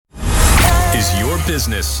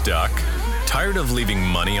business stuck? Tired of leaving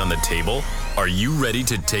money on the table? Are you ready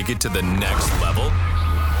to take it to the next level?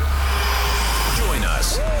 Join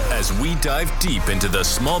us as we dive deep into the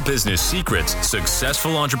small business secrets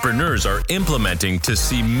successful entrepreneurs are implementing to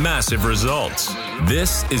see massive results.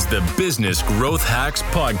 This is the Business Growth Hacks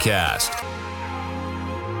Podcast.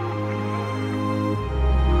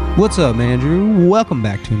 What's up, Andrew? Welcome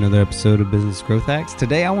back to another episode of Business Growth Hacks.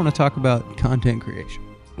 Today, I want to talk about content creation.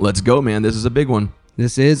 Let's go, man. This is a big one.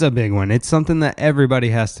 This is a big one. It's something that everybody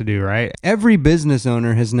has to do, right? Every business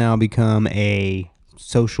owner has now become a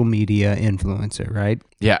social media influencer, right?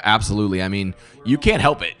 Yeah, absolutely. I mean, you can't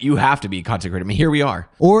help it. You have to be a content creator. I mean, here we are.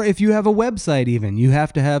 Or if you have a website even, you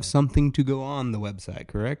have to have something to go on the website,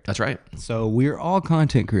 correct? That's right. So we're all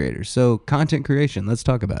content creators. So content creation, let's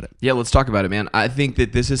talk about it. Yeah, let's talk about it, man. I think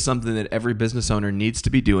that this is something that every business owner needs to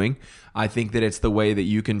be doing. I think that it's the way that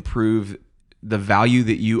you can prove the value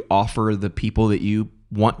that you offer the people that you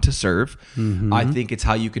want to serve. Mm-hmm. I think it's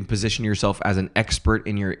how you can position yourself as an expert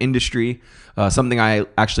in your industry. Something I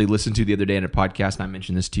actually listened to the other day in a podcast, and I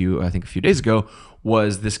mentioned this to you, I think a few days ago,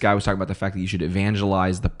 was this guy was talking about the fact that you should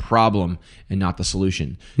evangelize the problem and not the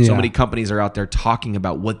solution. Yeah. So many companies are out there talking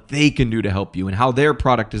about what they can do to help you and how their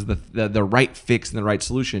product is the right fix and the right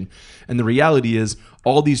solution. And the reality is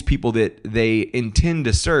all these people that they intend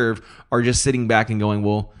to serve are just sitting back and going,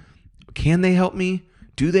 well, can they help me?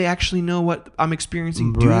 Do they actually know what I'm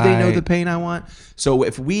experiencing? Do they know the pain I want? So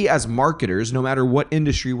if we as marketers, no matter what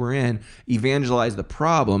industry we're in, evangelize the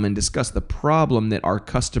problem and discuss the problem that our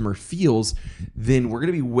customer feels, then we're going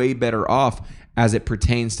to be way better off as it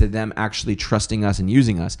pertains to them actually trusting us and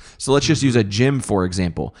using us. So let's just use a gym, for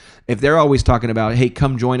example. If they're always talking about, hey,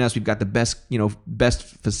 come join us. We've got the best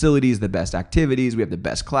facilities, the best activities. We have the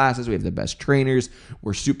best classes. We have the best trainers.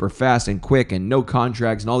 We're super fast and quick and no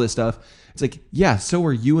contracts and all this stuff. It's like, yeah, so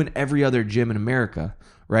are you and every other gym in America,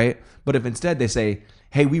 right? But if instead they say,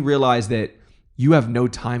 hey, we realize that you have no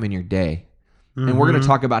time in your day, and we're going to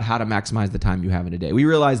talk about how to maximize the time you have in a day. We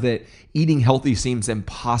realize that eating healthy seems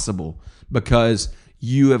impossible because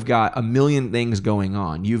you have got a million things going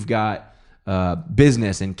on. You've got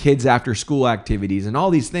business and kids after school activities and all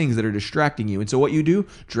these things that are distracting you. And so what you do,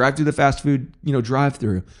 drive through the fast food, drive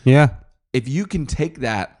through. Yeah. If you can take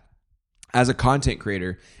that as a content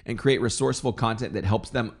creator and create resourceful content that helps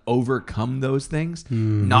them overcome those things,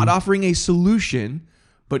 not offering a solution,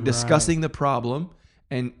 but discussing the problem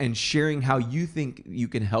and sharing how you think you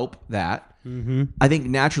can help that, I think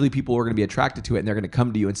naturally people are going to be attracted to it and they're going to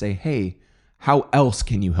come to you and say, hey, how else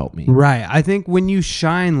can you help me? Right. I think when you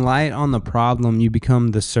shine light on the problem, you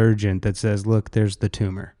become the surgeon that says, look, there's the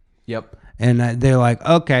tumor. Yep. And they're like,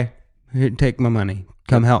 okay, here, take my money.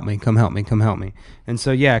 Come help me, come help me, come help me. And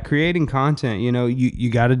so, yeah, creating content, you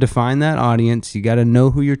got to define that audience. You got to know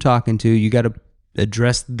who you're talking to. You got to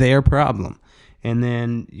address their problem. And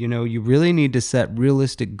then, you really need to set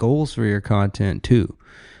realistic goals for your content too.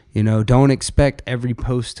 Don't expect every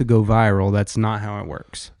post to go viral. That's not how it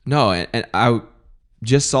works. No, and I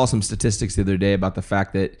just saw some statistics the other day about the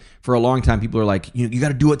fact that for a long time, people are like, you got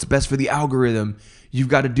to do what's best for the algorithm. You've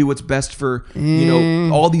got to do what's best for,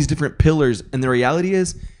 all these different pillars. And the reality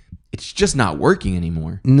is, it's just not working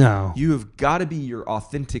anymore. No. You have got to be your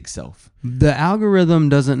authentic self. The algorithm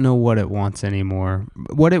doesn't know what it wants anymore.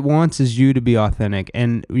 What it wants is you to be authentic.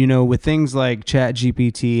 And, with things like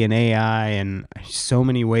ChatGPT and AI and so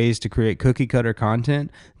many ways to create cookie cutter content,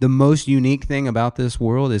 the most unique thing about this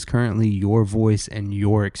world is currently your voice and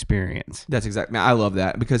your experience. That's exactly. I love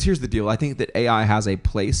that because here's the deal. I think that AI has a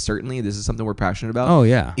place. Certainly, this is something we're passionate about. Oh,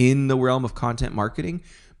 yeah. In the realm of content marketing.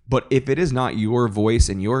 But if it is not your voice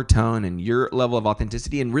and your tone and your level of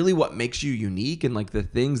authenticity and really what makes you unique and like the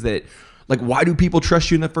things that, like, why do people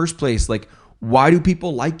trust you in the first place? Like, why do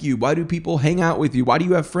people like you? Why do people hang out with you? Why do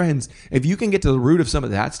you have friends? If you can get to the root of some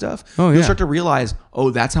of that stuff, you'll start to realize,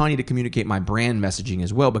 that's how I need to communicate my brand messaging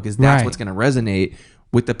as well, because that's what's going to resonate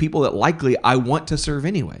with the people that likely I want to serve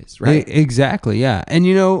anyways, right? Exactly, yeah. And,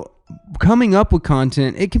 coming up with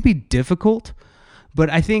content, it can be difficult. But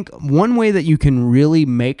I think one way that you can really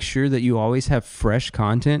make sure that you always have fresh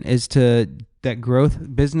content is to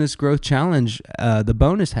that business growth challenge, the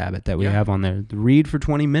bonus habit that we have on there, read for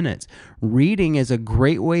 20 minutes. Reading is a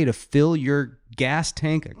great way to fill your gas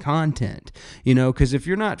tank of content, because if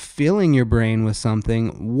you're not filling your brain with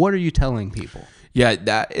something, what are you telling people? Yeah,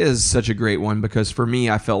 that is such a great one because for me,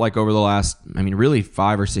 I felt like over the last, really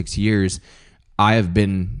 5 or 6 years, I have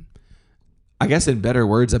been, I guess in better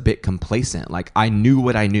words, a bit complacent. Like I knew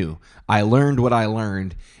what I knew. I learned what I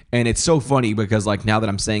learned. And it's so funny because like now that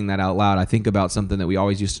I'm saying that out loud, I think about something that we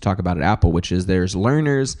always used to talk about at Apple, which is there's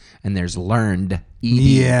learners and there's learned. ED,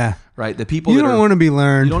 yeah. right? The people You that don't want to be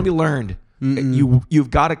learned. you don't want to be learned. You've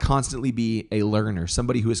got to constantly be a learner,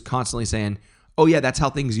 somebody who is constantly saying, "Oh yeah, that's how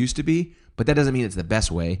things used to be," but that doesn't mean it's the best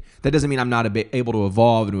way. That doesn't mean I'm not able to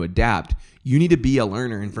evolve and to adapt. You need to be a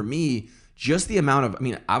learner, and for me, just the amount of,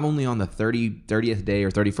 I'm only on the 30th day or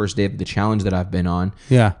 31st day of the challenge that I've been on.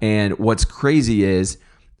 Yeah. And what's crazy is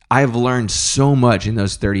I've learned so much in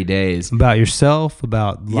those 30 days. About yourself,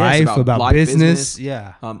 about life, about business.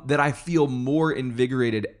 Yeah. That I feel more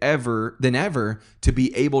invigorated than ever to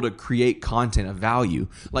be able to create content of value.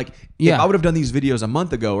 Like, if I would have done these videos a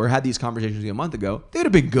month ago or had these conversations a month ago, they would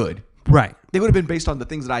have been good. Right. They would have been based on the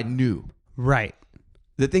things that I knew. Right.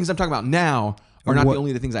 The things I'm talking about now are not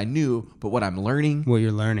only the things I knew, but what I'm learning. What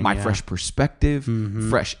you're learning. My fresh perspective,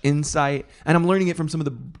 fresh insight. And I'm learning it from some of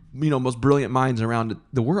the most brilliant minds around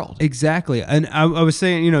the world. Exactly. And I was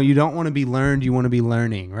saying, you don't want to be learned, you want to be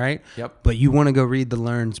learning, right? Yep. But you want to go read the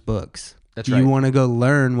learned's books. That's right. You want to go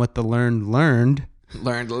learn what the learned learned.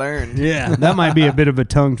 Learn. Yeah. That might be a bit of a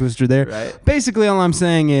tongue twister there. Right. Basically, all I'm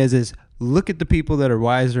saying is look at the people that are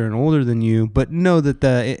wiser and older than you, but know that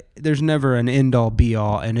there's never an end-all,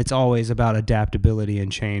 be-all, and it's always about adaptability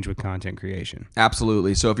and change with content creation.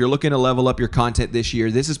 Absolutely. So if you're looking to level up your content this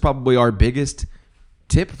year, this is probably our biggest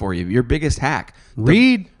tip for you, your biggest hack.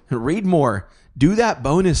 Read more. Do that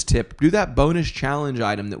bonus tip. Do that bonus challenge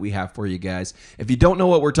item that we have for you guys. If you don't know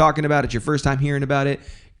what we're talking about, it's your first time hearing about it,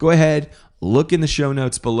 go ahead, look in the show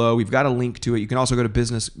notes below. We've got a link to it. You can also go to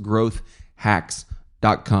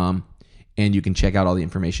businessgrowthhacks.com. and you can check out all the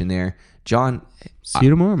information there. John, see you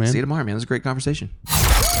tomorrow, man. See you tomorrow, man. It was a great conversation.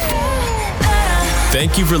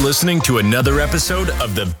 Thank you for listening to another episode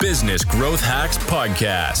of the Business Growth Hacks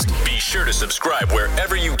Podcast. Be sure to subscribe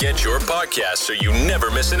wherever you get your podcasts so you never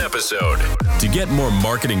miss an episode. To get more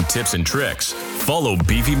marketing tips and tricks, follow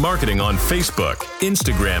Beefy Marketing on Facebook,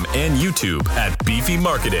 Instagram, and YouTube at Beefy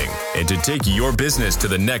Marketing. And to take your business to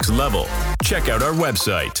the next level, check out our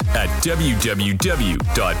website at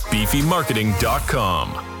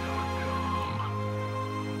www.beefymarketing.com.